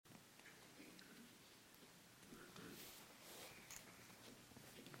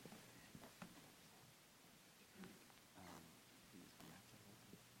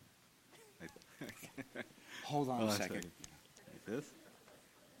Hold on a second. Like this?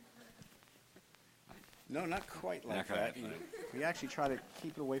 No, not quite like Not quite. that. We actually try to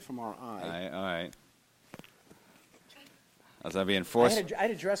keep it away from our eye. All right. As I'm being forced, I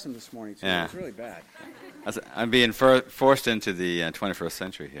had to dress him this morning, too. Yeah. It was really bad. I'm being forced into the 21st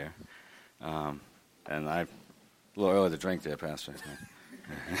century here, and I'm a little early to drink there, Pastor.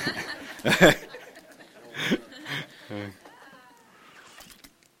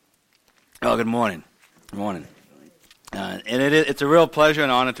 Oh, good morning. Good morning. And it's a real pleasure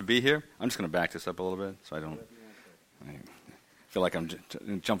and honor to be here. I'm just going to back this up a little bit so I feel like I'm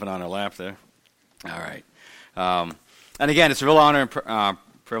jumping on her lap there. All right. And again, it's a real honor and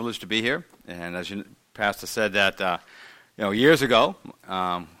privilege to be here. And as Pastor said that, years ago,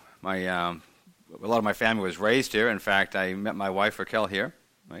 a lot of my family was raised here. In fact, I met my wife Raquel here,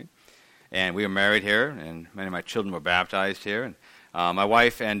 right? And we were married here, and many of my children were baptized here. And my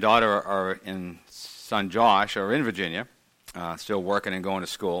wife and daughter son Josh are in Virginia, still working and going to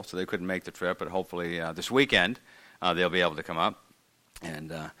school, so they couldn't make the trip. But hopefully this weekend they'll be able to come up.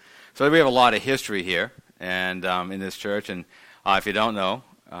 And so we have a lot of history here, and in this church. And if you don't know,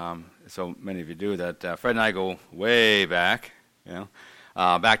 so many of you do, that Fred and I go way back,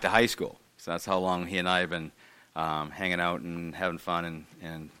 back to high school. So that's how long he and I have been hanging out and having fun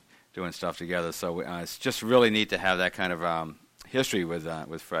and doing stuff together. So it's just really neat to have that kind of history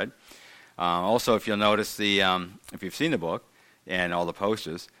with Fred. Also, if you'll notice if you've seen the book and all the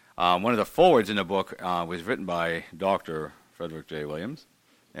posters, one of the forwards in the book was written by Dr. Frederick J. Williams,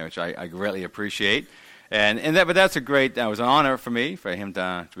 which I greatly appreciate. But that's that was an honor for me, for him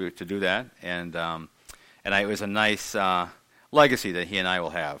to do that, and it was a nice legacy that he and I will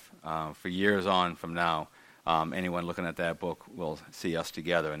have for years on from now. Anyone looking at that book will see us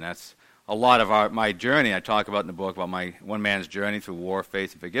together, and that's a lot of my journey. I talk about in the book about my one man's journey through war,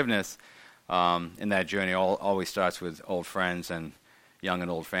 faith, and forgiveness. In that journey, always starts with old friends and young and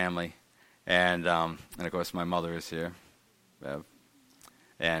old family, and of course my mother is here, Bev,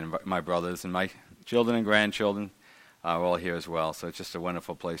 and my brothers and my children and grandchildren are all here as well. So it's just a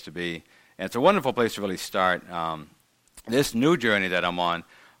wonderful place to be, and it's a wonderful place to really start this new journey that I'm on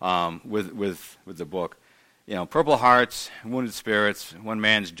with the book. Purple Hearts, Wounded Spirits, one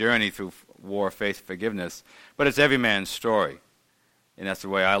man's journey through war, faith, forgiveness. But it's every man's story. And that's the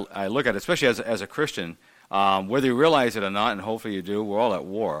way I look at it, especially as a Christian. Whether you realize it or not, and hopefully you do, we're all at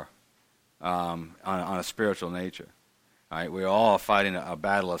war on a spiritual nature. All right? We're all fighting a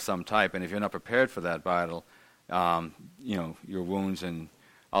battle of some type. And if you're not prepared for that battle, your wounds and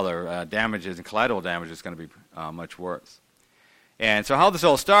other damages and collateral damage is going to be much worse. And so how this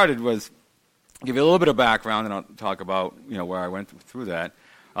all started was, give you a little bit of background, and I'll talk about where I went through that.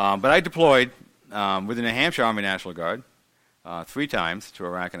 But I deployed with the New Hampshire Army National Guard 3 times to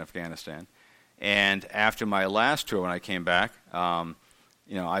Iraq and Afghanistan. And after my last tour, when I came back, I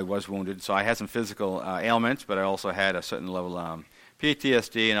was wounded. So I had some physical ailments, but I also had a certain level of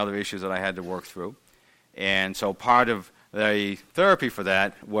PTSD and other issues that I had to work through. And so part of the therapy for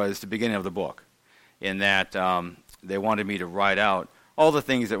that was the beginning of the book, in that they wanted me to write out all the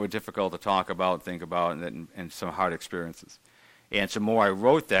things that were difficult to talk about, think about, and some hard experiences. And the more I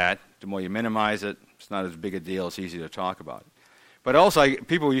wrote that, the more you minimize it. It's not as big a deal. It's easy to talk about it. But also,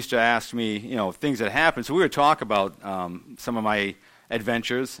 people used to ask me, things that happened. So we would talk about some of my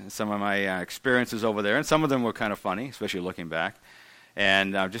adventures and some of my experiences over there. And some of them were kind of funny, especially looking back.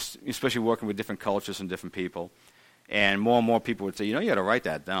 And just especially working with different cultures and different people. And more people would say, you got to write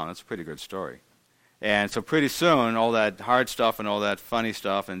that down. That's a pretty good story. And so pretty soon, all that hard stuff and all that funny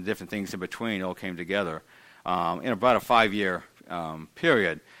stuff and different things in between all came together in about a 5-year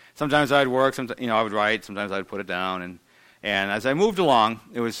period. Sometimes I'd work, I would write, sometimes I'd put it down. And as I moved along,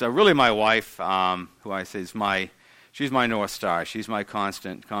 it was really my wife, who I say she's my North Star. She's my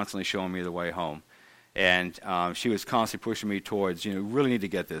constantly showing me the way home. And she was constantly pushing me towards, you really need to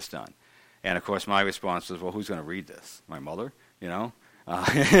get this done. And, of course, my response was, well, who's going to read this? My mother, who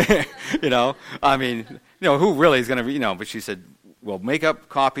really is going to read, but she said, well, make up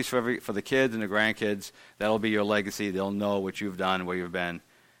copies for the kids and the grandkids. That'll be your legacy. They'll know what you've done, where you've been.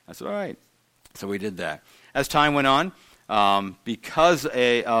 I said, all right. So we did that. As time went on, because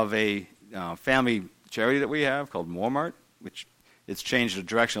of a family charity that we have called Walmart, which it's changed the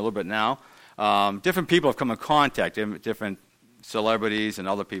direction a little bit now, different people have come in contact, different celebrities and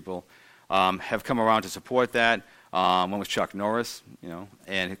other people have come around to support that. One was Chuck Norris,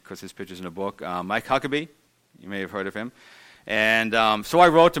 and of course his picture's in the book. Mike Huckabee, you may have heard of him. And so I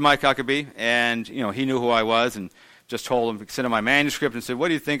wrote to Mike Huckabee, and he knew who I was, and just told him, sent him my manuscript and said, what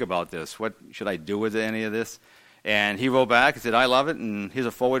do you think about this? What should I do with any of this? And he wrote back and said, I love it, and here's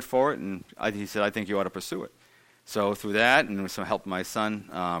a forward for it. And he said, I think you ought to pursue it. So through that, and with some help from my son,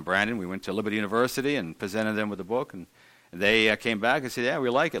 Brandon, we went to Liberty University and presented them with the book, and they came back and said, yeah, we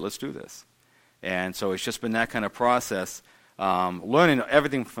like it, let's do this. And so it's just been that kind of process, learning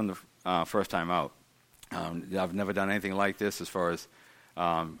everything from the first time out. I've never done anything like this as far as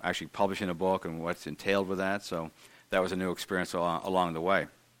actually publishing a book and what's entailed with that, so that was a new experience along the way.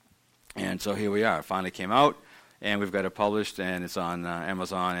 And so here we are. It finally came out, and we've got it published, and it's on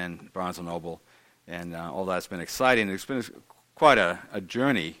Amazon and Barnes & Noble, and all that's been exciting. It's been quite a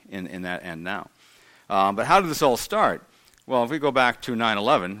journey in that end now. But how did this all start? Well, if we go back to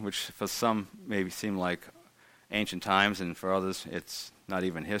 9/11, which for some maybe seem like ancient times, and for others it's not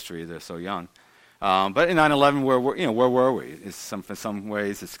even history, they're so young. But in 9/11, where were we? In some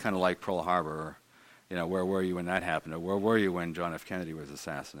ways, it's kind of like Pearl Harbor, or, where were you when that happened, or where were you when John F. Kennedy was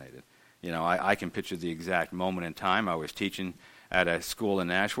assassinated? I can picture the exact moment in time. I was teaching at a school in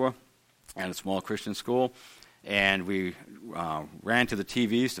Nashua, at a small Christian school, and we ran to the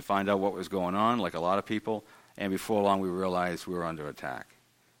TVs to find out what was going on, like a lot of people, and before long we realized we were under attack,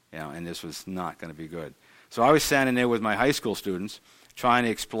 and this was not going to be good. So I was standing there with my high school students, trying to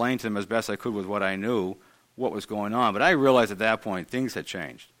explain to them as best I could with what I knew what was going on, but I realized at that point things had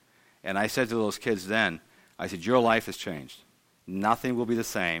changed. And I said to those kids then, I said, your life has changed. Nothing will be the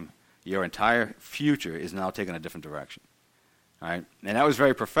same. Your entire future is now taking a different direction. All right? And that was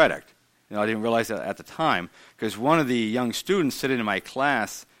very prophetic. I didn't realize that at the time, because one of the young students sitting in my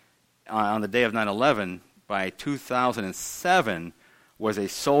class on the day of 9/11, by 2007, was a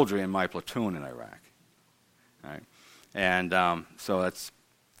soldier in my platoon in Iraq. All right? And so that's,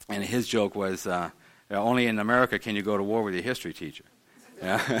 and his joke was, only in America can you go to war with your history teacher.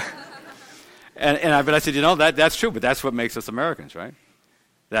 Yeah. But I said, that's true, but that's what makes us Americans, right?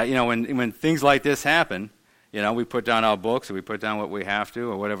 That, when things like this happen, we put down our books, and we put down what we have to,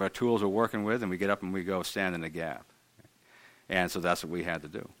 or whatever tools we're working with, and we get up and we go stand in the gap. And so that's what we had to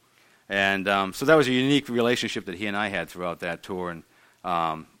do. And so that was a unique relationship that he and I had throughout that tour, and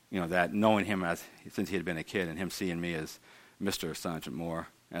that knowing him since he had been a kid, and him seeing me as Mr. Sergeant Moore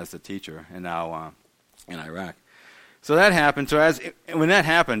as the teacher, and now in Iraq. So that happened. So when that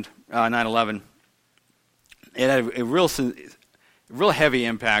happened, 9/11, it had a real heavy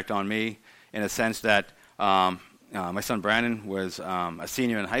impact on me in a sense that my son Brandon was a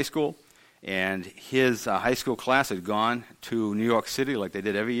senior in high school, and his high school class had gone to New York City like they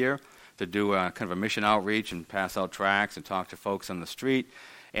did every year to do kind of a mission outreach and pass out tracts and talk to folks on the street.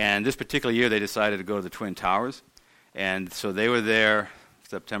 And this particular year they decided to go to the Twin Towers. And so they were there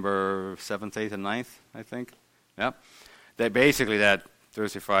September 7th, 8th, and 9th, I think. Yep. Basically that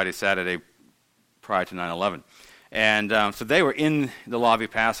Thursday, Friday, Saturday prior to 9/11. And so they were in the lobby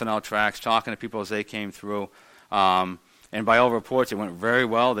passing out tracts, talking to people as they came through. And by all reports, it went very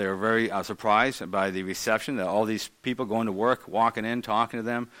well. They were very surprised by the reception that all these people going to work, walking in, talking to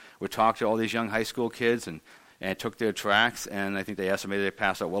them, would talk to all these young high school kids and took their tracts. And I think they estimated they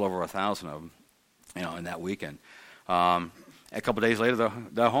passed out well over 1,000 of them, in that weekend. A couple of days later,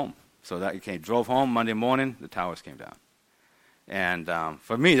 they're home. So drove home Monday morning, the towers came down. And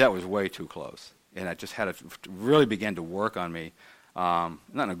for me, that was way too close. And I just had to really begin to work on me, not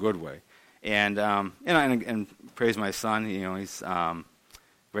in a good way. And praise my son, he's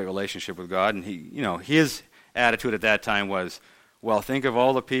great relationship with God, and his attitude at that time was, well, think of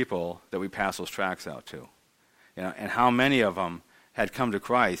all the people that we pass those tracts out to, and how many of them had come to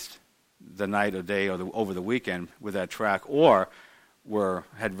Christ the night or day or over the weekend with that tract, or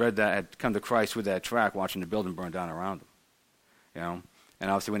had come to Christ with that tract, watching the building burn down around them,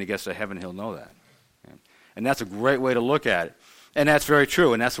 And obviously, when he gets to heaven, he'll know that. And that's a great way to look at it. And that's very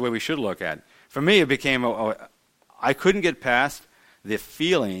true, and that's the way we should look at it. For me, it became, I couldn't get past the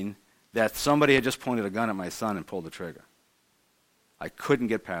feeling that somebody had just pointed a gun at my son and pulled the trigger. I couldn't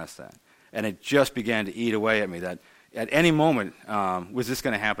get past that. And it just began to eat away at me that at any moment, was this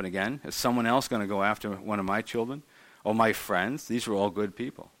going to happen again? Is someone else going to go after one of my children or my friends? These were all good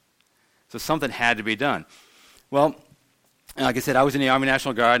people. So something had to be done. Well, like I said, I was in the Army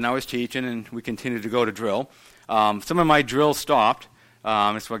National Guard, and I was teaching, and we continued to go to drill. Some of my drills stopped, so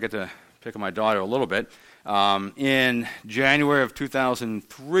I get to pick on my daughter a little bit. In January of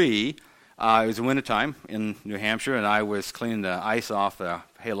 2003, it was the wintertime in New Hampshire, and I was cleaning the ice off the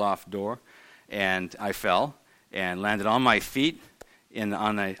hayloft door, and I fell and landed on my feet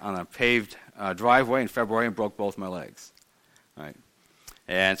on a paved driveway in February and broke both my legs. All right.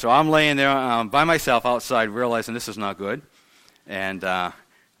 And so I'm laying there by myself outside, realizing this is not good. And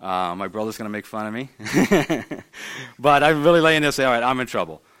my brother's going to make fun of me. But I'm really laying there saying, all right, I'm in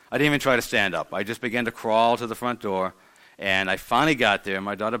trouble. I didn't even try to stand up. I just began to crawl to the front door. And I finally got there.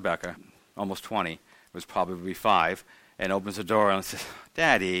 My daughter, Becca, almost 20, was probably 5, and opens the door and says,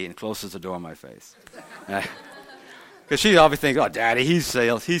 "Daddy," and closes the door in my face. Because she obviously thinks, "Oh, Daddy, he's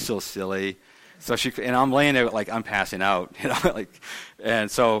so silly." So and I'm laying there like I'm passing out,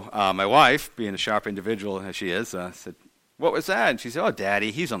 and so my wife, being a sharp individual as she is, said, "What was that?" And she said, "Oh,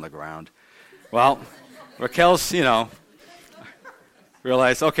 Daddy, he's on the ground." Well, Raquel's,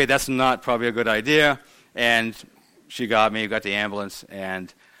 realized, okay, that's not probably a good idea, and she got the ambulance,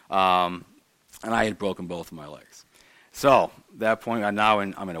 and I had broken both of my legs. So at that point,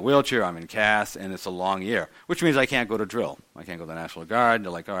 I'm in a wheelchair, I'm in cast, and it's a long year, which means I can't go to drill. I can't go to the National Guard.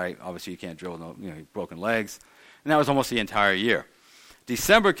 They're like, all right, obviously you can't drill with broken legs. And that was almost the entire year.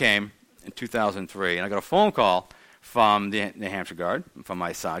 December came in 2003, and I got a phone call from the New Hampshire Guard, from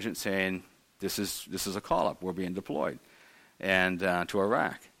my sergeant, saying, this is a call-up. We're being deployed and to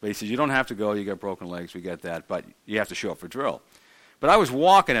Iraq. But he says, you don't have to go. You got broken legs. We get that. But you have to show up for drill. But I was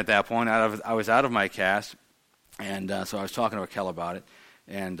walking at that point. I was out of my cast. And so I was talking to Raquel about it,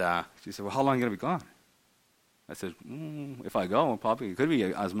 and she said, "Well, how long are you going to be gone?" I said, "If I go, probably it could be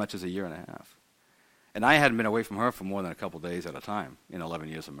as much as a year and a half." And I hadn't been away from her for more than a couple of days at a time in 11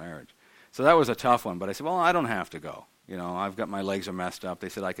 years of marriage. So that was a tough one. But I said, "Well, I don't have to go. I've got my legs are messed up." They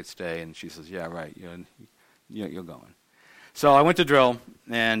said I could stay, and she says, "Yeah, right. You're going." So I went to drill,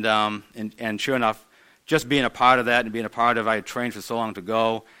 and sure enough, just being a part of that and being a part of, I had trained for so long to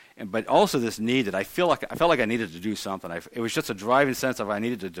go. But also this need that I felt like I needed to do something. It was just a driving sense of I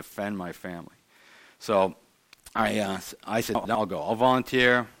needed to defend my family. So I said, I'll go. I'll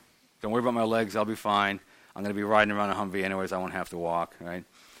volunteer. Don't worry about my legs. I'll be fine. I'm going to be riding around a Humvee anyways. I won't have to walk, right?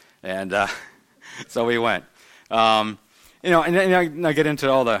 And so we went. And I get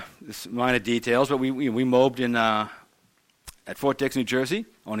into all the minor details, but we mobed at Fort Dix, New Jersey.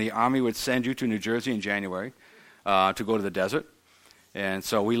 Only the Army would send you to New Jersey in January to go to the desert. And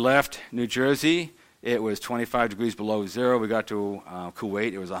so we left New Jersey. It was 25 degrees below zero. We got to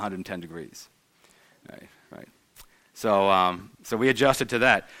Kuwait. It was 110 degrees. Right. So we adjusted to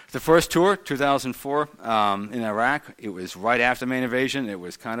that. The first tour, 2004, in Iraq, it was right after the main invasion. It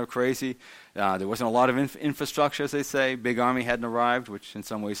was kind of crazy. There wasn't a lot of infrastructure, as they say. Big Army hadn't arrived, which in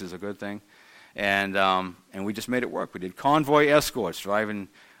some ways is a good thing. And we just made it work. We did convoy escorts,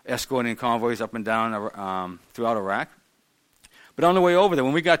 escorting convoys up and down throughout Iraq. But on the way over there,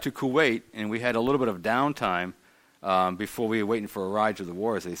 when we got to Kuwait, and we had a little bit of downtime before we were waiting for a ride to the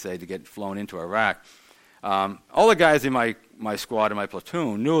war, as they say, to get flown into Iraq, all the guys in my squad and my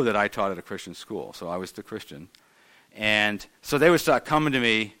platoon knew that I taught at a Christian school, so I was the Christian. And so they would start coming to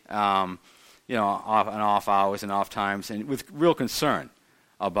me, off and off hours and off times, and with real concern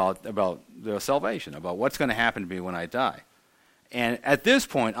about their salvation, about what's going to happen to me when I die. And at this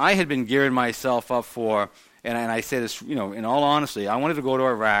point, I had been gearing myself up for... And I say this, in all honesty, I wanted to go to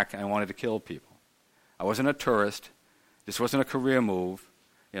Iraq and I wanted to kill people. I wasn't a tourist. This wasn't a career move.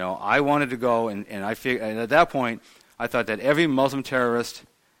 I wanted to go, and I figured, and at that point, I thought that every Muslim terrorist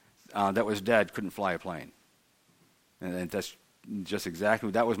that was dead couldn't fly a plane. And that's just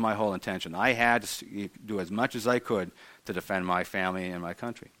exactly, that was my whole intention. I had to do as much as I could to defend my family and my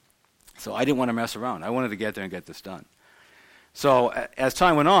country. So I didn't want to mess around. I wanted to get there and get this done. So as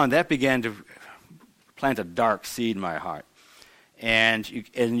time went on, that began to plant a dark seed in my heart. And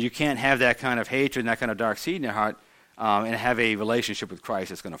you can't have that kind of hatred and that kind of dark seed in your heart and have a relationship with Christ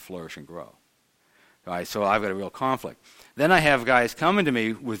that's going to flourish and grow. Right? So I've got a real conflict. Then I have guys coming to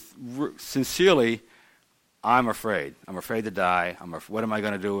me with sincerely, I'm afraid. I'm afraid to die. What am I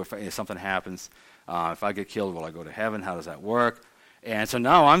going to do if something happens? If I get killed, will I go to heaven? How does that work? And so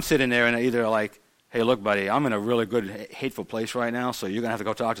now I'm sitting there and either like, hey, look, buddy, I'm in a really good, hateful place right now, so you're going to have to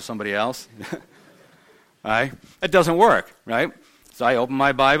go talk to somebody else. Right? It doesn't work, right? So I opened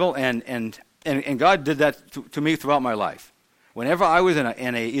my Bible, and God did that to me throughout my life. Whenever I was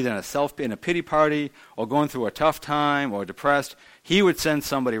either in a pity party or going through a tough time or depressed, He would send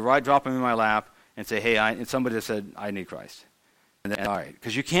somebody drop him in my lap and say, hey, and somebody that said, I need Christ. And then, all right,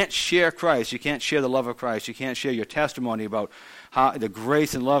 because you can't share Christ, you can't share the love of Christ, you can't share your testimony about how the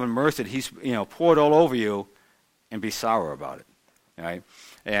grace and love and mercy that He's poured all over you, and be sour about it, right?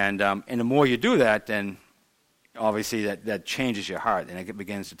 And the more you do that, then obviously that changes your heart, and it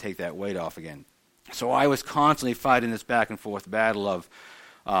begins to take that weight off again. So I was constantly fighting this back and forth battle of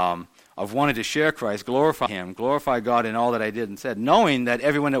wanting to share Christ, glorify Him, glorify God in all that I did and said, knowing that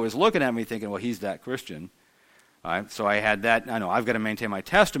everyone that was looking at me thinking, well, he's that Christian. All right? So I had that. I know I've got to maintain my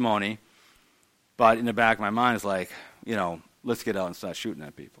testimony, but in the back of my mind is like, let's get out and start shooting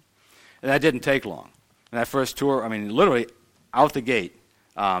at people. And that didn't take long. And that first tour, literally out the gate,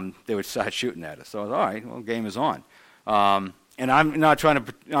 they would start shooting at us. So I was, all right, well, game is on. I'm not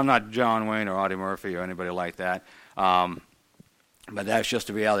John Wayne or Audie Murphy or anybody like that, but that's just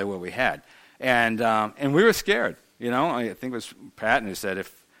the reality of what we had. And we were scared. I think it was Patton who said,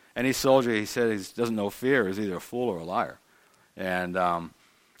 if any soldier, he said, he doesn't know fear is either a fool or a liar. And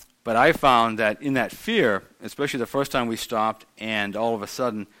but I found that in that fear, especially the first time we stopped, and all of a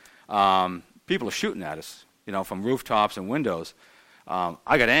sudden people are shooting at us, from rooftops and windows,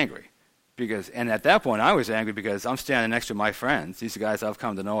 I got angry. And at that point, I was angry because I'm standing next to my friends. These are guys I've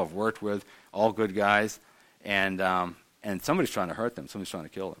come to know, I've worked with, all good guys, and somebody's trying to hurt them, somebody's trying to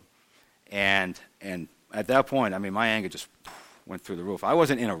kill them. And at that point, my anger just went through the roof. I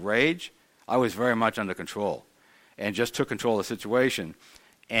wasn't in a rage. I was very much under control and just took control of the situation.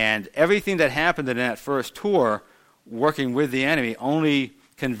 And everything that happened in that first tour, working with the enemy, only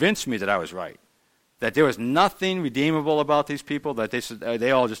convinced me that I was right, that there was nothing redeemable about these people, that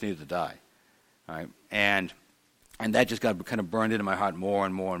they all just needed to die. All right? And that just got kind of burned into my heart more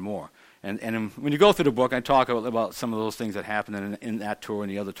and more and more. And when you go through the book, I talk about some of those things that happened in that tour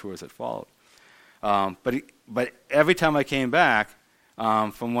and the other tours that followed. But every time I came back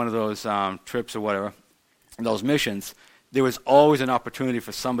from one of those trips or whatever, those missions, there was always an opportunity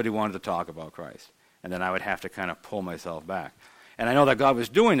for somebody who wanted to talk about Christ. And then I would have to kind of pull myself back. And I know that God was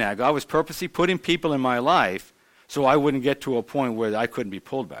doing that. God was purposely putting people in my life so I wouldn't get to a point where I couldn't be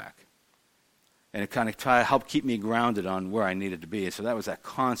pulled back. And it kind of tried to help keep me grounded on where I needed to be. So that was that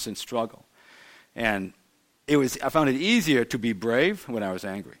constant struggle. And I found it easier to be brave when I was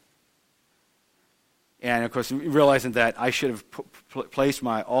angry. And, of course, realizing that I should have placed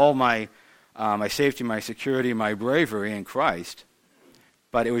all my safety, my security, my bravery in Christ,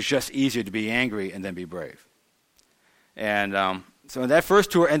 but it was just easier to be angry and then be brave. And so that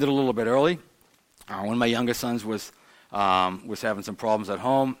first tour ended a little bit early. One of my youngest sons was having some problems at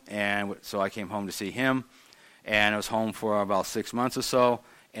home, and so I came home to see him. And I was home for about 6 months or so,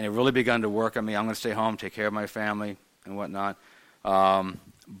 and it really begun to work on me. I'm going to stay home, take care of my family and whatnot.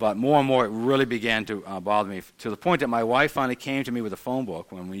 But more and more, it really began to bother me, to the point that my wife finally came to me with a phone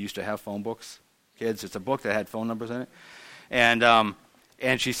book when we used to have phone books. Kids, it's a book that had phone numbers in it.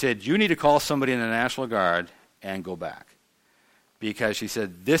 And she said, you need to call somebody in the National Guard and go back. Because she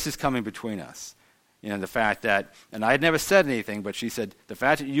said, this is coming between us. The fact that, and I had never said anything, but she said, the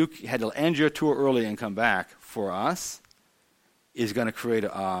fact that you had to end your tour early and come back for us is going to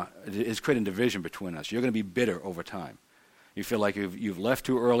creating division between us. You're going to be bitter over time. You feel like you've left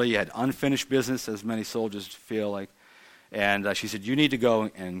too early. You had unfinished business, as many soldiers feel like. And she said, you need to go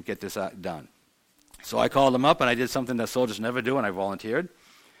and get this done. So I called them up, and I did something that soldiers never do, and I volunteered.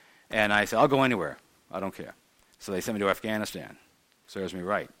 And I said, I'll go anywhere. I don't care. So they sent me to Afghanistan. Serves me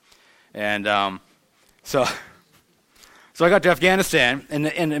right. And so I got to Afghanistan,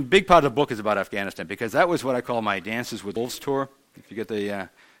 and a big part of the book is about Afghanistan, because that was what I call my Dances with Wolves tour, if you get the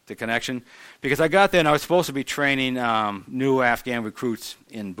connection. Because I got there, and I was supposed to be training new Afghan recruits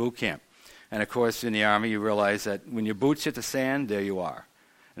in boot camp. And, of course, in the Army, you realize that when your boots hit the sand, there you are.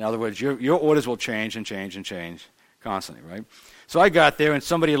 In other words, your orders will change and change and change constantly, right? So I got there, and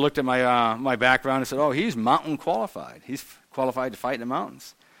somebody looked at my background and said, oh, he's mountain qualified. He's qualified to fight in the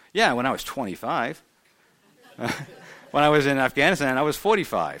mountains. Yeah, when I was 25. When I was in Afghanistan, I was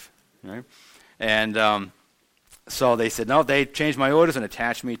 45. Right? And so they said, no, they changed my orders and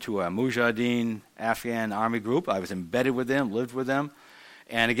attached me to a Mujahideen Afghan army group. I was embedded with them, lived with them.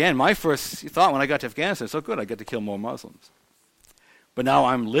 And again, my first thought when I got to Afghanistan, so good, I get to kill more Muslims. But now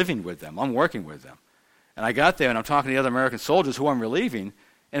I'm living with them. I'm working with them. And I got there, and I'm talking to the other American soldiers who I'm relieving,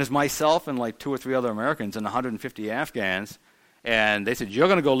 and it's myself and like 2 or 3 other Americans and 150 Afghans. And they said, you're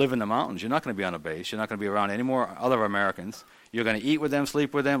going to go live in the mountains. You're not going to be on a base. You're not going to be around any more other Americans. You're going to eat with them,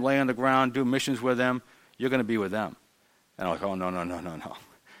 sleep with them, lay on the ground, do missions with them. You're going to be with them. And I'm like, oh, no.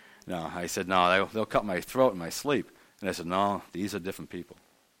 No, I said, no, they'll cut my throat in my sleep. And I said, no, these are different people.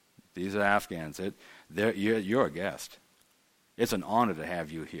 These are Afghans. You're a guest. It's an honor to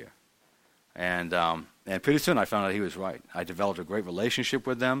have you here. And pretty soon I found out he was right. I developed a great relationship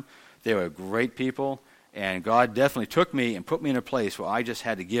with them. They were great people. And God definitely took me and put me in a place where I just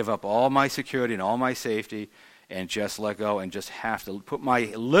had to give up all my security and all my safety and just let go and just have to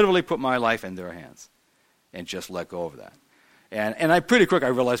literally put my life in their hands and just let go of that. And I pretty quick I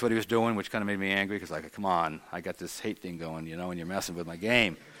realized what he was doing, which kind of made me angry because like, come on, I got this hate thing going, and you're messing with my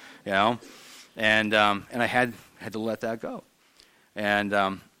game, And I had to let that go. And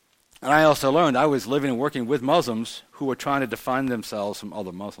I also learned I was living and working with Muslims who were trying to define themselves from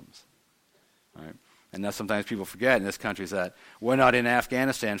other Muslims. Right? And that sometimes people forget in this country is that we're not in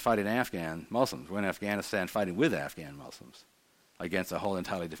Afghanistan fighting Afghan Muslims. We're in Afghanistan fighting with Afghan Muslims against a whole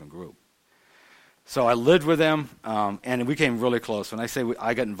entirely different group. So I lived with them, and we became really close. When I say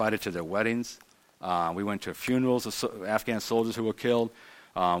I got invited to their weddings, we went to funerals of Afghan soldiers who were killed.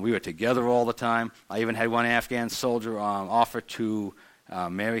 We were together all the time. I even had one Afghan soldier offer to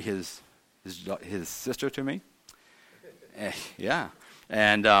marry his sister to me. Yeah.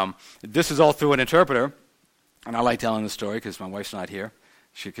 And this is all through an interpreter. And I like telling the story because my wife's not here,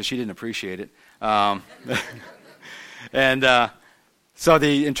 because she didn't appreciate it. So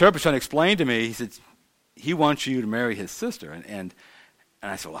the interpreter explained to me, he said, he wants you to marry his sister. And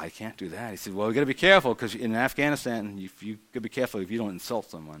I said, well, I can't do that. He said, well, you got to be careful, because in Afghanistan, you got to be careful if you don't insult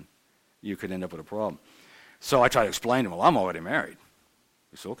someone. You could end up with a problem. So I tried to explain to him, well, I'm already married.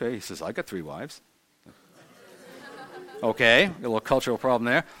 He said, okay. He says, I got 3 wives. Okay, a little cultural problem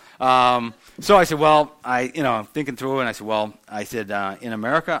there. So I said, well, I'm thinking through it, and I said, in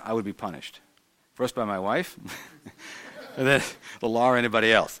America, I would be punished. First by my wife, and then the law or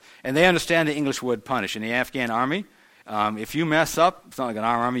anybody else. And they understand the English word punish. In the Afghan army, if you mess up, it's not like in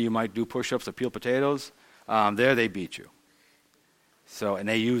our army, you might do push-ups or peel potatoes. There, they beat you. And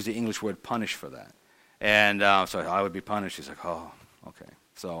they use the English word punish for that. And so I would be punished. He's like, oh, okay.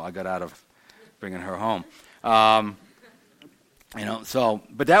 So I got out of bringing her home.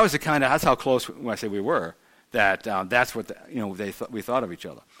 But that was that's how close, when I say we were, that's what we thought of each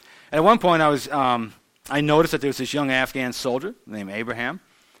other. And at one point, I noticed that there was this young Afghan soldier named Abraham,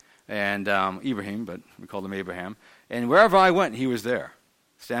 and Ibrahim, but we called him Abraham. And wherever I went, he was there,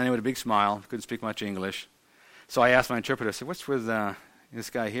 standing with a big smile. Couldn't speak much English. So I asked my interpreter, I said, what's with this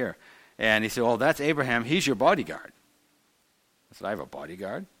guy here? And he said, oh, that's Abraham. He's your bodyguard. I said, I have a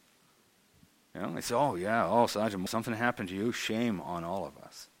bodyguard? They said, oh, yeah, Sergeant, something happened to you. Shame on all of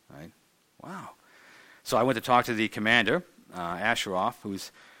us, right? Wow. So I went to talk to the commander, Ashraf,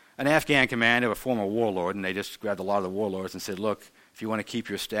 who's an Afghan commander, a former warlord, and they just grabbed a lot of the warlords and said, look, if you want to keep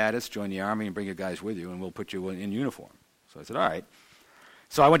your status, join the army and bring your guys with you, and we'll put you in uniform. So I said, all right.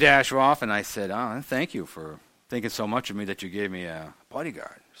 So I went to Ashraf, and I said, thank you for thinking so much of me that you gave me a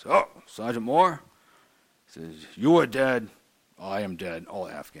bodyguard. He said, oh, Sergeant Moore? He says, you are dead. I am dead. All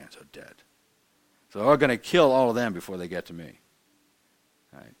Afghans are dead. So we're going to kill all of them before they get to me.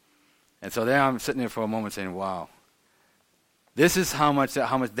 Right? And so there I'm sitting there for a moment saying, wow, this is how much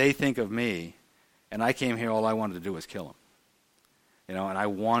they think of me, and I came here, all I wanted to do was kill them. And I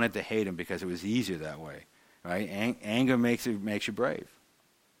wanted to hate them because it was easier that way. Right? Anger makes you brave.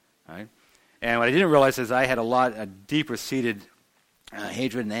 Right? And what I didn't realize is I had a deeper-seated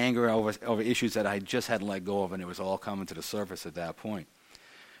hatred and anger over issues that I just hadn't let go of, and it was all coming to the surface at that point.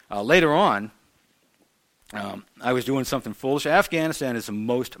 Later on, I was doing something foolish. Afghanistan is the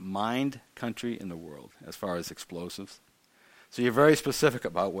most mined country in the world as far as explosives. So you're very specific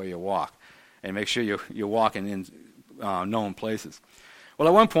about where you walk, and make sure you're walking in known places. Well,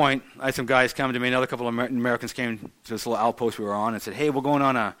 at one point, I had some guys come to me. Another couple of Americans came to this little outpost we were on and said, hey, we're going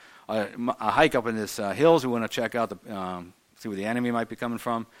on a hike up in this hills. We want to check out see where the enemy might be coming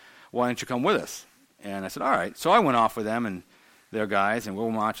from. Why don't you come with us? And I said, all right. So I went off with them and their guys, and we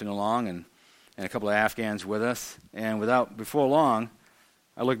were marching along, and a couple of Afghans with us. And before long,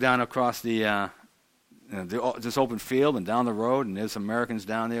 I looked down across this open field and down the road, and there's some Americans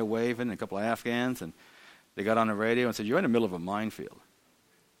down there waving, and a couple of Afghans, and they got on the radio and said, you're in the middle of a minefield.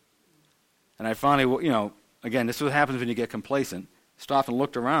 And I finally, again, this is what happens when you get complacent. Stopped and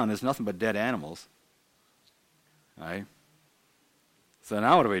looked around. There's nothing but dead animals. Right? So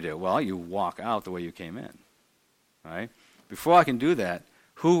now what do? Well, you walk out the way you came in. Right? Before I can do that,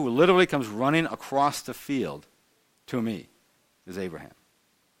 who literally comes running across the field to me is Abraham.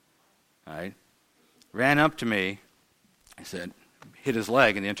 Right? Ran up to me. I said, hit his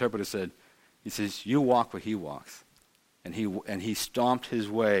leg, and the interpreter said, he says, you walk where he walks. And he stomped his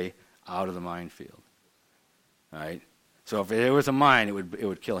way out of the minefield. Right? So if there was a mine, it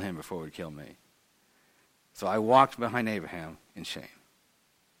would kill him before it would kill me. So I walked behind Abraham in shame.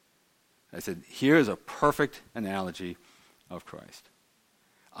 I said, here's a perfect analogy of Christ.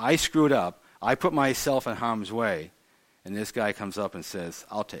 I screwed up. I put myself in harm's way, and this guy comes up and says,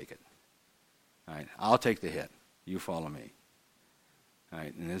 I'll take it. All right? I'll take the hit. You follow me. All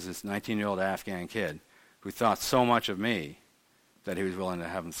right? And there's this 19-year-old Afghan kid who thought so much of me that he was willing to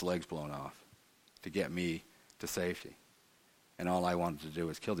have his legs blown off to get me to safety. And all I wanted to do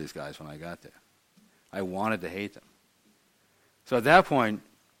was kill these guys when I got there. I wanted to hate them. So at that point,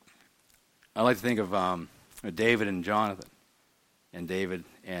 I like to think of David and Jonathan, and David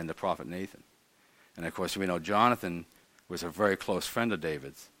and the prophet Nathan. And of course, we know Jonathan was a very close friend of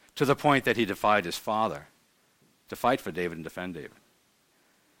David's, to the point that he defied his father to fight for David and defend David.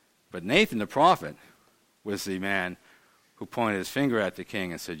 But Nathan, the prophet, was the man who pointed his finger at the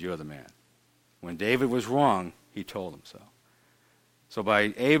king and said, you're the man. When David was wrong, he told him so. So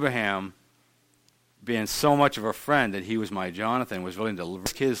by Abraham being so much of a friend that he was my Jonathan, was willing to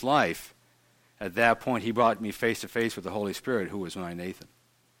risk his life, at that point he brought me face to face with the Holy Spirit, who was my Nathan.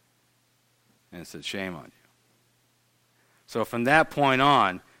 And said, shame on you. So from that point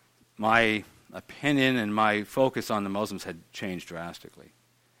on, my opinion and my focus on the Muslims had changed drastically.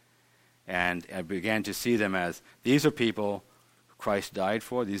 And I began to see them as, these are people Christ died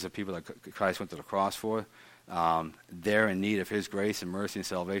for. These are people that Christ went to the cross for. They're in need of his grace and mercy and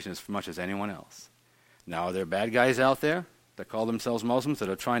salvation as much as anyone else. Now, are there bad guys out there that call themselves Muslims that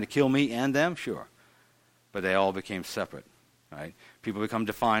are trying to kill me and them? Sure. But they all became separate. Right? People become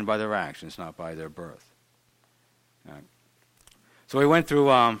defined by their actions, not by their birth. Right? So we went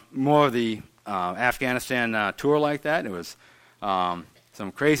through more of the Afghanistan tour like that. It was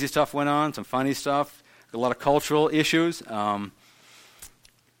some crazy stuff went on, some funny stuff, a lot of cultural issues. In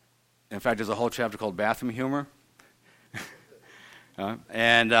fact, there's a whole chapter called Bathroom Humor. I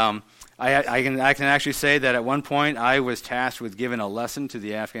can actually say that at one point I was tasked with giving a lesson to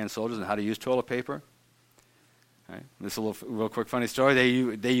the Afghan soldiers on how to use toilet paper. Right? This is a real quick funny story.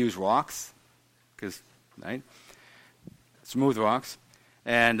 They use rocks, right? Smooth rocks,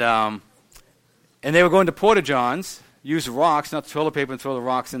 and they were going to porta-johns, use the rocks, not the toilet paper, and throw the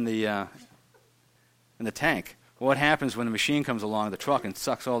rocks in the tank. Well, what happens when the machine comes along the truck and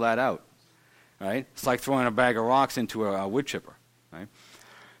sucks all that out? Right? It's like throwing a bag of rocks into a wood chipper. Right?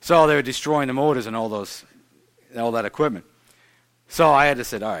 So they were destroying the motors and all that equipment. So I had to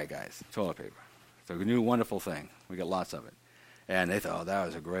say, all right, guys, toilet paper. It's a new wonderful thing. We got lots of it. And they thought, oh, that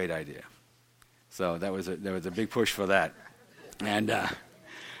was a great idea. So there was a big push for that. And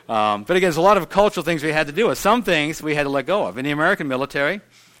but again, there's a lot of cultural things we had to do with. Some things we had to let go of. In the American military,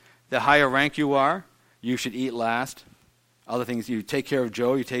 the higher rank you are, you should eat last. Other things, you take care of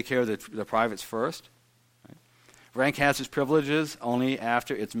Joe, you take care of the privates first. Right? Rank has its privileges only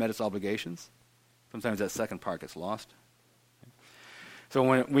after it's met its obligations. Sometimes that second part gets lost. So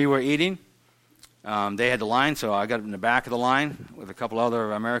when we were eating, they had the line, so I got in the back of the line with a couple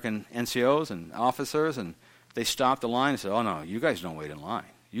other American NCOs and officers, and they stopped the line and said, oh, no, you guys don't wait in line.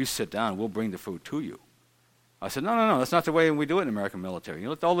 You sit down, we'll bring the food to you. I said, no, that's not the way we do it in the American military. You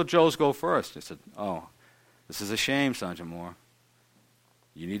let all the Joes go first. They said, oh, this is a shame, Sergeant Moore.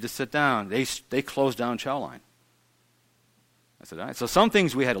 You need to sit down. They closed down chow line. I said, all right. So some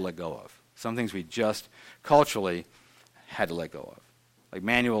things we had to let go of. Some things we just culturally had to let go of. Like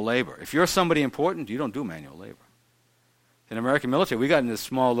manual labor. If you're somebody important, you don't do manual labor. In the American military, we got in this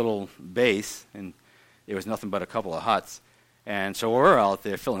small little base, and it was nothing but a couple of huts. And so we're out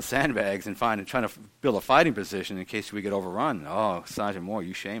there filling sandbags and trying to build a fighting position in case we get overrun. Oh, Sergeant Moore,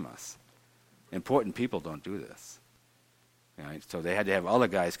 you shame us. Important people don't do this. Right? So they had to have other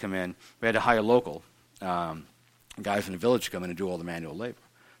guys come in. We had to hire local guys from the village to come in and do all the manual labor.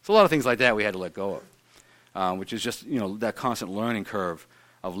 So a lot of things like that we had to let go of, which is just that constant learning curve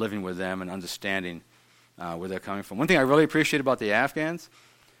of living with them and understanding where they're coming from. One thing I really appreciate about the Afghans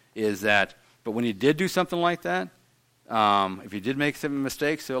is that, but when you did do something like that, if you did make some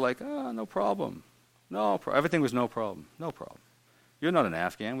mistakes, they're like, oh, no problem. Everything was no problem. No problem. You're not an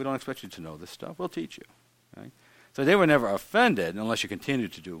Afghan. We don't expect you to know this stuff. We'll teach you. Right? So they were never offended unless you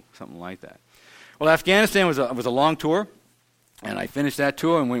continued to do something like that. Well, Afghanistan was a long tour, and I finished that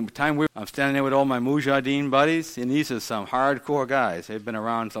tour, and I'm standing there with all my Mujahideen buddies, and these are some hardcore guys. They've been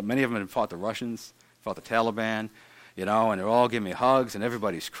around. So many of them had fought the Russians, fought the Taliban, and they're all giving me hugs, and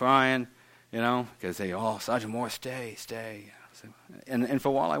everybody's crying, because Sergeant Moore, stay. And for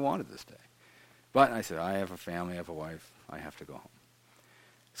a while I wanted to stay. But I said, I have a family, I have a wife, I have to go home.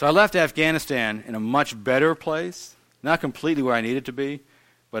 So I left Afghanistan in a much better place, not completely where I needed to be,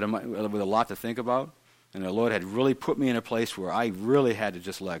 but with a lot to think about. And the Lord had really put me in a place where I really had to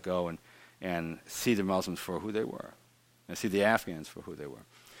just let go and see the Muslims for who they were, and see the Afghans for who they were.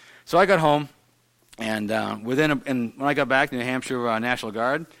 So I got home, and when I got back to New Hampshire National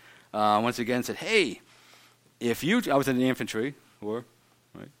Guard, once again said, hey, I was in the infantry, right?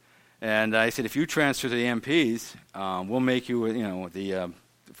 And I said, if you transfer to the MPs, we'll make you, the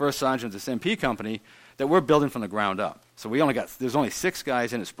first sergeant of this MP company that we're building from the ground up. So there's only 6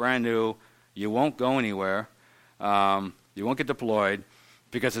 guys in, it's brand new. You won't go anywhere. You won't get deployed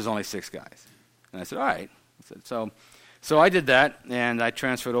because there's only 6 guys. And I said, all right. So I did that, and I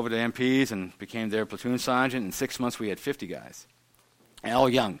transferred over to MPs and became their platoon sergeant. In 6 months, we had 50 guys, and all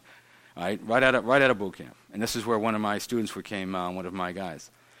young, right out of boot camp. And this is where one of my students became one of my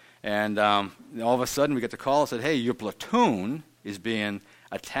guys. And all of a sudden, we get the call and said, hey, your platoon is being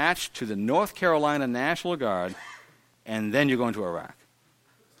attached to the North Carolina National Guard, and then you're going to Iraq.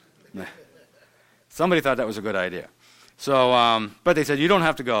 Somebody thought that was a good idea. So, but they said, you don't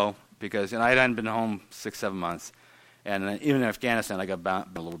have to go, because I hadn't been home 6-7 months. And even in Afghanistan, I got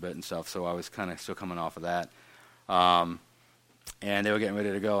bounced a little bit and stuff, so I was kind of still coming off of that. And they were getting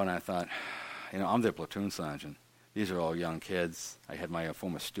ready to go, and I thought, I'm their platoon sergeant. These are all young kids. I had my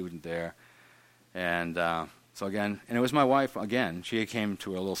former student there. And so again, and it was my wife, again. She came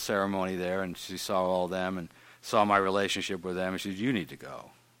to a little ceremony there, and she saw all of them and saw my relationship with them, and she said, you need to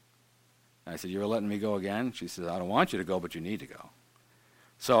go. And I said, you're letting me go again? She said, I don't want you to go, but you need to go.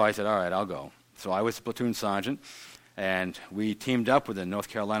 So I said, all right, I'll go. So I was the platoon sergeant, and we teamed up with the North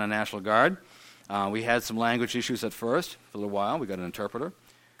Carolina National Guard. We had some language issues at first for a little while. We got an interpreter.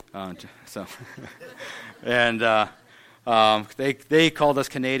 They called us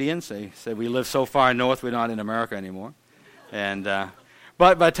Canadians. They said we live so far north we're not in America anymore. But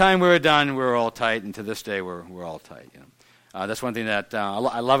by the time we were done, we were all tight, and to this day we're all tight. That's one thing that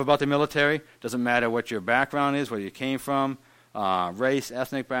I love about the military. Doesn't matter what your background is, where you came from, race,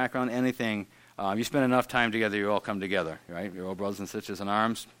 ethnic background, anything. You spend enough time together, you all come together, right? You're all brothers and sisters in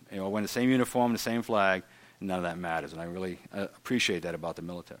arms. You all wear the same uniform, the same flag, and none of that matters. And I really appreciate that about the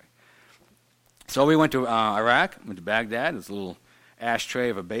military. So we went to Iraq, went to Baghdad. There's a little ashtray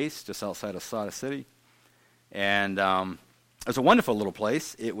of a base just outside of Sada City. And it was a wonderful little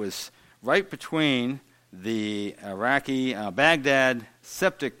place. It was right between the Iraqi Baghdad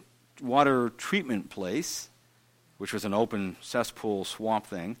septic water treatment place, which was an open cesspool swamp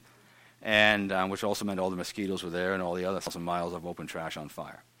thing, and which also meant all the mosquitoes were there and all the other 1,000 miles of open trash on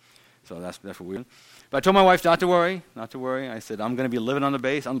fire. So that's what we did. But I told my wife not to worry. I said, I'm going to be living on the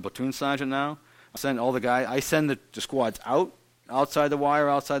base. I'm the platoon sergeant now. I send the squads outside the wire,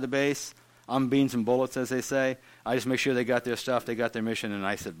 outside the base. I'm beans and bullets, as they say. I just make sure they got their stuff, they got their mission, and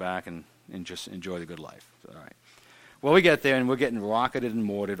I sit back and just enjoy the good life. So, all right. Well, we get there, and we're getting rocketed and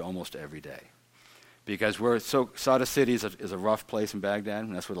mortared almost every day. Because Sada City is a rough place in Baghdad,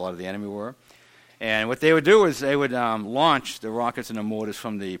 and that's where a lot of the enemy were. And what they would do is they would launch the rockets and the mortars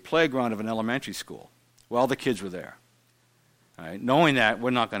from the playground of an elementary school while the kids were there. All right? Knowing that,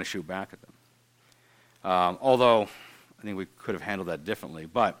 we're not going to shoot back at them. Although I think we could have handled that differently.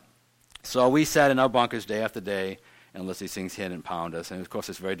 So we sat in our bunkers day after day and let these things hit and pound us. And, of course,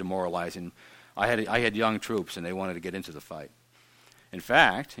 it's very demoralizing. I had young troops, and they wanted to get into the fight. In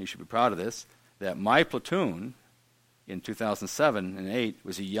fact, you should be proud of this, that my platoon in 2007 and 2008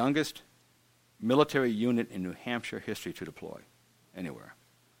 was the youngest military unit in New Hampshire history to deploy anywhere.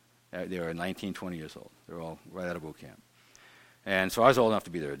 They were 19, 20 years old. They were all right out of boot camp. And so I was old enough to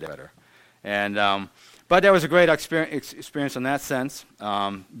be there better. But that was a great experience in that sense,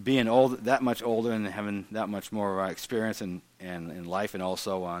 being that much older and having that much more experience in life, and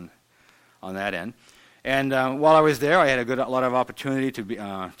also on that end. And while I was there, I had a lot of opportunity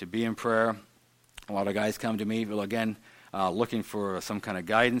to be in prayer. A lot of guys come to me, again, looking for some kind of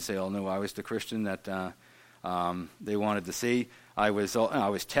guidance. They all knew I was the Christian that they wanted to see. I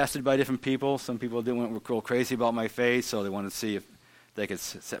was tested by different people. Some people went real crazy about my faith, so they wanted to see if they could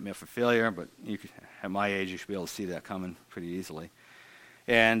set me up for failure. But at my age, you should be able to see that coming pretty easily.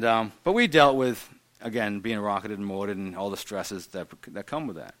 And but we dealt with, again, being rocketed and mortared and all the stresses that come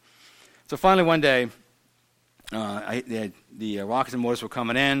with that. So finally one day, the rockets and mortars were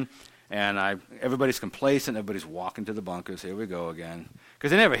coming in, and everybody's complacent. Everybody's walking to the bunkers. Here we go again.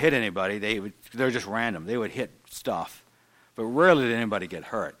 Because they never hit anybody. They're just random. They would hit stuff. But rarely did anybody get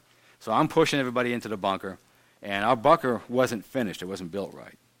hurt. So I'm pushing everybody into the bunker, and our bunker wasn't finished. It wasn't built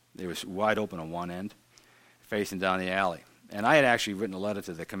right. It was wide open on one end, facing down the alley. And I had actually written a letter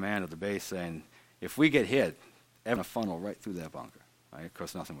to the command of the base saying, if we get hit, they're going to funnel right through that bunker. Right? Of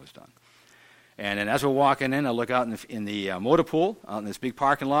course, nothing was done. And then as we're walking in, I look out in the motor pool, out in this big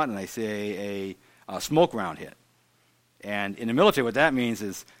parking lot, and I see a smoke round hit. And in the military, what that means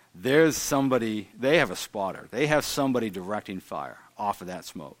is there's somebody, they have a spotter. They have somebody directing fire off of that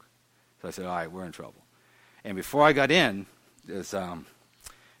smoke. So I said, all right, we're in trouble. And before I got in, there's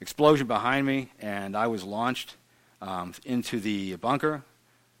explosion behind me, and I was launched into the bunker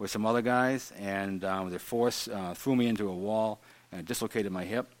with some other guys, and the force threw me into a wall and dislocated my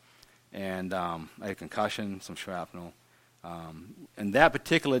hip. And I had a concussion, some shrapnel. And that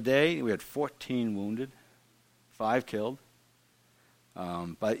particular day, we had 14 wounded, 5 killed.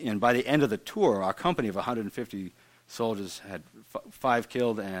 By the end of the tour, our company of 150 soldiers had 5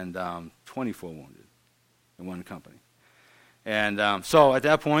 killed and 24 wounded in one company. And so at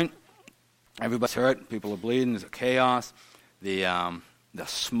that point, everybody's hurt. People are bleeding. There's a chaos. The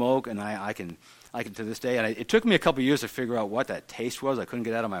smoke, and I can to this day, and it took me a couple years to figure out what that taste was. I couldn't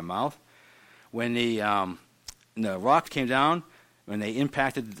get it out of my mouth. When the rock came down, when they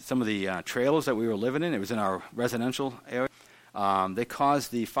impacted some of the trailers that we were living in, it was in our residential area, they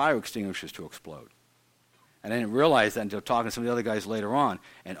caused the fire extinguishers to explode. And I didn't realize that until talking to some of the other guys later on.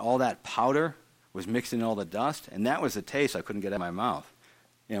 And all that powder was mixed in all the dust, and that was the taste I couldn't get out of my mouth.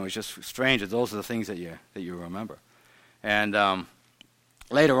 It was just strange that those are the things that you remember. And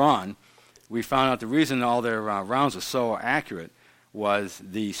later on, we found out the reason all their rounds were so accurate was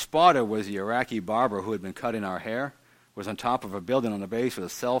the spotter was the Iraqi barber who had been cutting our hair, was on top of a building on the base with a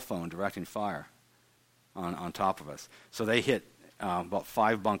cell phone directing fire on top of us. So they hit about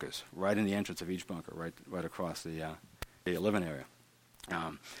 5 bunkers right in the entrance of each bunker, right across the living area.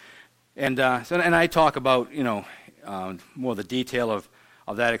 And I talk about more the detail of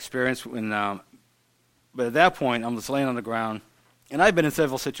that experience but at that point I'm just laying on the ground, and I've been in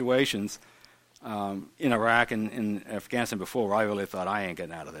several situations in Iraq and in Afghanistan before where I really thought I ain't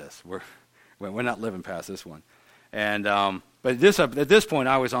getting out of this. We're not living past this one. And but at this point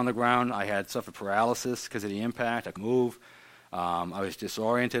I was on the ground. I had suffered paralysis because of the impact. I could move. I was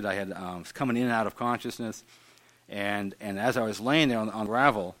disoriented. I was coming in and out of consciousness, and as I was laying there on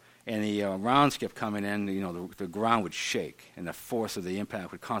gravel, and the rounds kept coming in, the ground would shake, and the force of the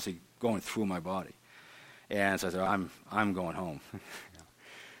impact would constantly going through my body. And so I said, I'm going home.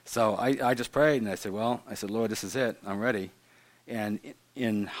 So I just prayed, and I said, Lord, this is it. I'm ready. And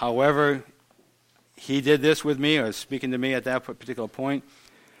in however he did this with me, or speaking to me at that particular point,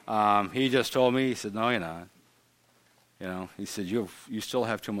 he just told me, he said, no, you're not. He said, you still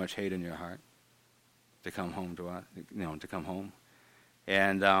have too much hate in your heart to come home to come home.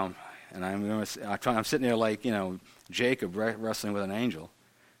 And I'm sitting there like, Jacob wrestling with an angel.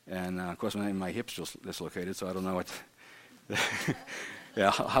 And, of course, my hips just dislocated, so I don't know what,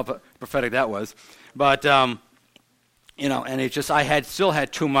 how prophetic that was. But, and it just, still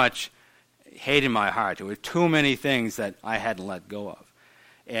had too much hate in my heart. There were too many things that I hadn't let go of.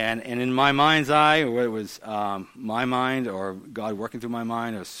 And in my mind's eye, or whether it was my mind or God working through my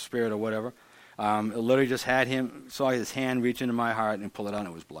mind or spirit or whatever, it literally just saw his hand reach into my heart and pull it out, and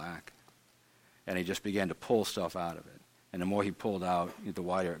it was black. And he just began to pull stuff out of it. And the more he pulled out, the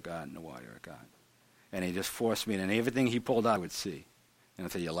wider it got and the wider it got. And he just forced me, and everything he pulled out I would see. And I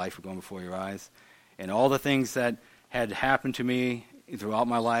said, your life would go before your eyes. And all the things that had happened to me throughout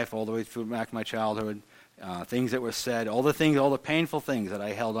my life, all the way through back to my childhood, things that were said, all the painful things that I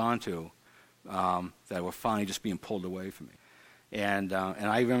held on to that were finally just being pulled away from me. And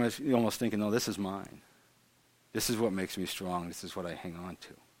I remember almost thinking, no, this is mine. This is what makes me strong. This is what I hang on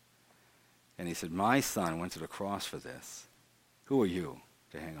to. And he said, my son went to the cross for this. Who are you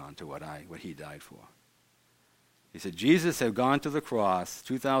to hang on to what he died for? He said, Jesus had gone to the cross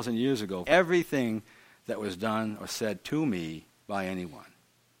 2,000 years ago. Everything that was done or said to me by anyone.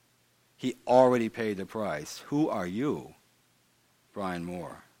 He already paid the price. Who are you, Brian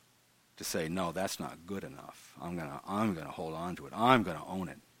Moore, to say, no, that's not good enough. I'm gonna hold on to it. I'm gonna own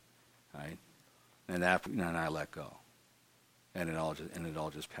it, right? And I let go, and it all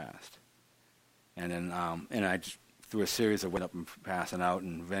just passed. And then I just, through a series of went up and passing out,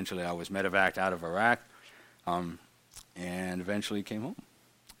 and eventually I was medevaced out of Iraq, and eventually came home,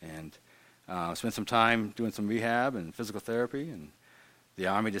 and spent some time doing some rehab and physical therapy, and the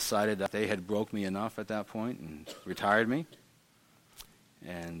Army decided that they had broke me enough at that point and retired me.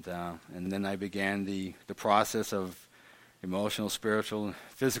 And then I began the process of emotional, spiritual,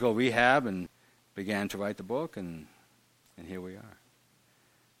 physical rehab, and began to write the book, and here we are.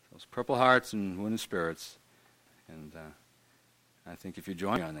 So it's Purple Hearts and Wounded Spirits. And I think if you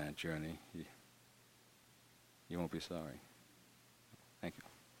join me on that journey, you won't be sorry.